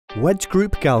Wedge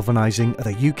Group Galvanizing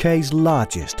are the UK's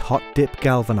largest hot dip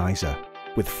galvanizer,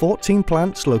 with 14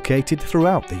 plants located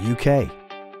throughout the UK.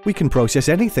 We can process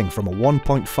anything from a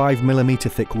 1.5mm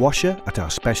thick washer at our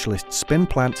specialist spin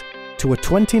plant to a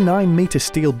 29-metre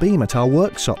steel beam at our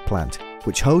workshop plant,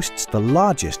 which hosts the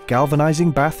largest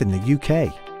galvanizing bath in the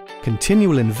UK.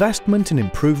 Continual investment and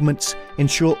improvements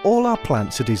ensure all our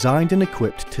plants are designed and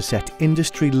equipped to set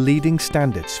industry-leading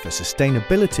standards for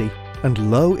sustainability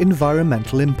and low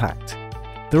environmental impact.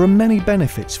 There are many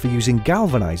benefits for using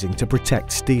galvanizing to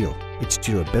protect steel: its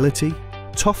durability,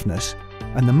 toughness,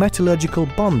 and the metallurgical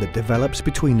bond that develops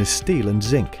between the steel and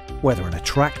zinc. Whether an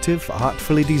attractive,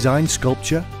 artfully designed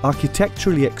sculpture,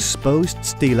 architecturally exposed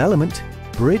steel element,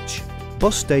 bridge,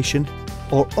 bus station,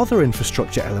 or other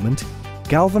infrastructure element,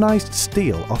 galvanized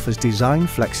steel offers design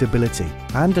flexibility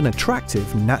and an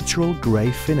attractive natural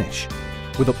grey finish.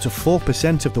 With up to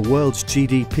 4% of the world's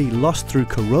GDP lost through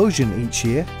corrosion each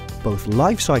year, both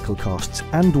life cycle costs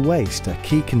and waste are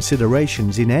key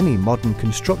considerations in any modern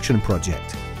construction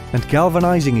project. And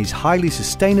galvanizing is highly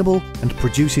sustainable and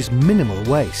produces minimal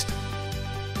waste.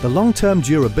 The long-term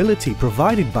durability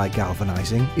provided by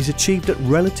galvanizing is achieved at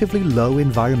relatively low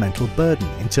environmental burden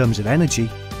in terms of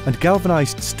energy, and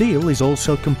galvanized steel is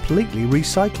also completely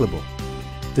recyclable.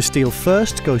 The steel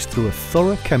first goes through a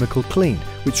thorough chemical clean,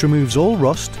 which removes all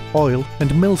rust, oil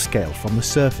and mill scale from the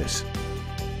surface.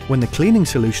 When the cleaning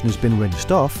solution has been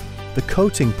rinsed off, the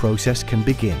coating process can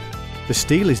begin. The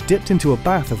steel is dipped into a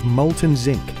bath of molten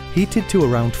zinc, heated to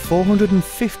around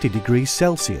 450 degrees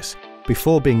Celsius,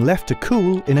 before being left to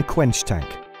cool in a quench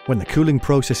tank. When the cooling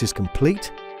process is complete,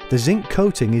 the zinc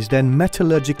coating is then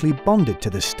metallurgically bonded to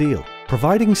the steel,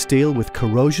 providing steel with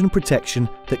corrosion protection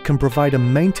that can provide a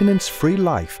maintenance-free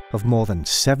life of more than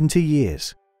 70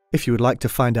 years. If you would like to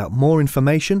find out more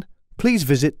information, please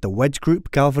visit the Wedge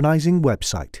Group Galvanizing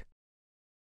website.